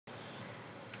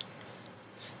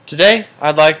Today,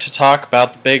 I'd like to talk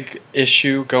about the big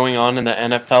issue going on in the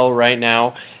NFL right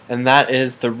now, and that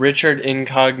is the Richard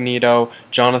Incognito,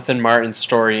 Jonathan Martin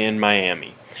story in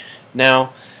Miami.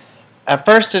 Now, at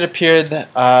first it appeared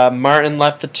that Martin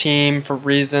left the team for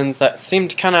reasons that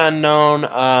seemed kind of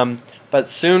unknown, but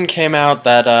soon came out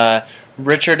that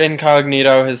Richard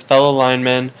Incognito, his fellow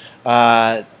lineman,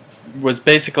 was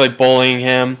basically bullying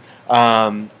him,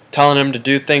 telling him to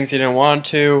do things he didn't want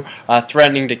to,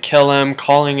 threatening to kill him,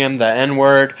 calling him the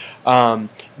N-word,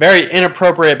 very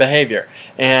inappropriate behavior.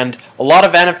 And a lot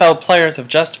of NFL players have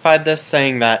justified this,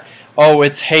 saying that, oh,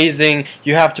 it's hazing,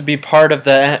 you have to be part of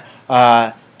the,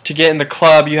 to get in the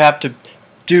club, you have to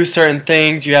do certain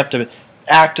things, you have to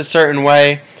act a certain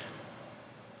way.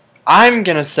 I'm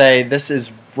going to say this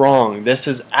is wrong. This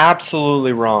is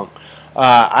absolutely wrong.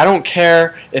 I don't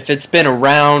care if it's been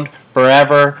around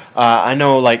forever. I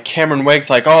know like Cameron Wake's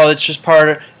like, oh, it's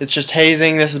just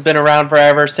hazing, this has been around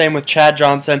forever. Same with Chad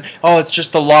Johnson. Oh, it's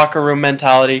just the locker room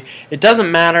mentality. It doesn't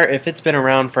matter if it's been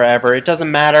around forever. It doesn't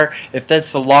matter if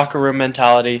that's the locker room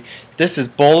mentality. This is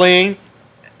bullying,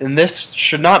 and this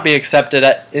should not be accepted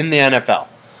in the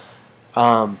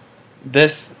NFL.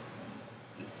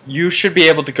 You should be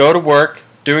able to go to work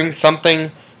doing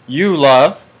something you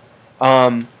love.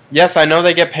 Yes, I know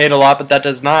they get paid a lot, but that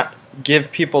does not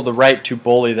give people the right to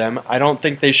bully them. I don't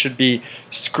think they should be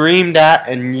screamed at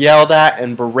and yelled at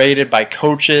and berated by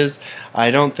coaches. I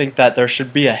don't think that there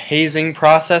should be a hazing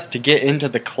process to get into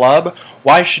the club.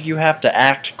 Why should you have to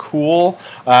act cool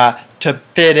to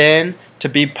fit in, to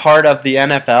be part of the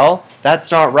NFL? That's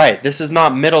not right. This is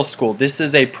not middle school. This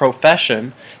is a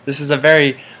profession. This is a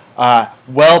very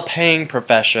well-paying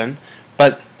profession,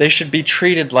 but they should be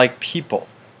treated like people.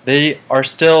 They are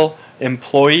still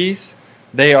employees.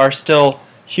 They are still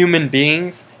human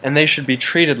beings, and they should be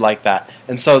treated like that.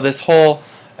 And so this whole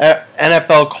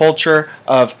NFL culture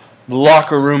of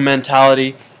locker room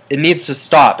mentality, it needs to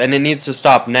stop, and it needs to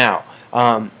stop now.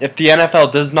 If the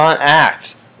NFL does not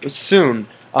act soon,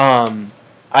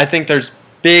 I think there's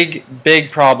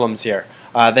big problems here.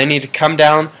 They need to come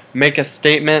down, make a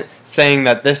statement saying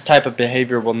that this type of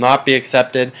behavior will not be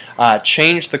accepted,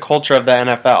 change the culture of the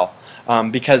NFL.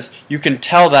 Because you can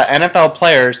tell that NFL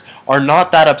players are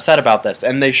not that upset about this,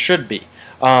 and they should be.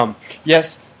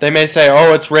 Yes, they may say,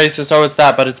 "Oh, it's racist, oh, it's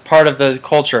that," but it's part of the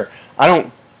culture. I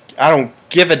don't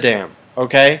give a damn.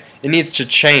 Okay, it needs to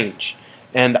change,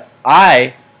 and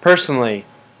I personally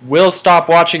will stop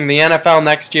watching the NFL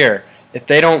next year if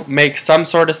they don't make some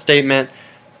sort of statement,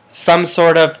 some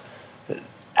sort of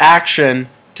action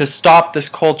to stop this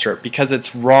culture, because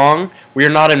it's wrong. We are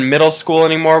not in middle school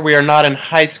anymore. We are not in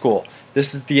high school.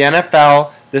 This is the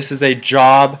NFL. This is a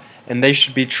job, and they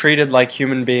should be treated like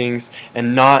human beings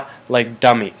and not like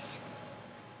dummies.